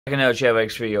Another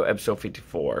Chatbox video, episode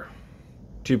 54,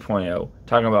 2.0,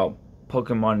 talking about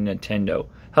Pokemon Nintendo.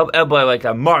 Help everybody like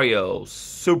a Mario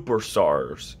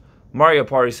Superstars, Mario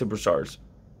Party Superstars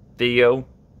video,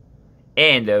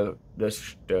 and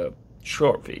the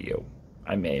short video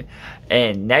I made.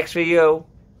 And next video,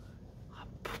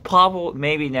 probably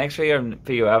maybe next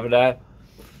video after that,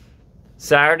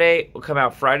 Saturday will come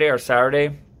out Friday or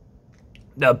Saturday.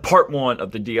 The part 1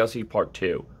 of the DLC part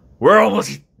 2. We're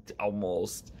almost.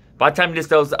 By the time this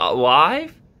goes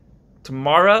live,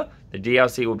 tomorrow, the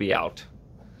DLC will be out.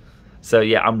 So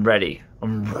yeah, I'm ready.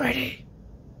 I'm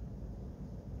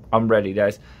ready,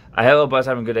 guys. I hope everybody's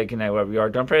having a good day, good night, wherever you are.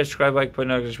 Don't forget to subscribe, like, put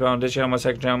notifications bell on this channel, my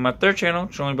second channel, my third channel.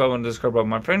 Join me on the Discord,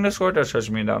 my friend Discord. That's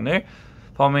social media down there.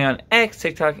 Follow me on X,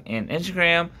 TikTok, and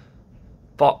Instagram.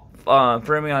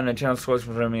 Friend me on Nintendo Switch.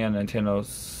 Friend me on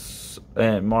Nintendo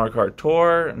and Mario Kart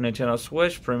Tour, Nintendo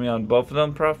Switch. Friend me on both of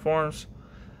them platforms.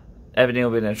 Everything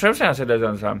will be in the description. I'll say that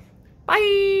on time.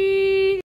 Bye!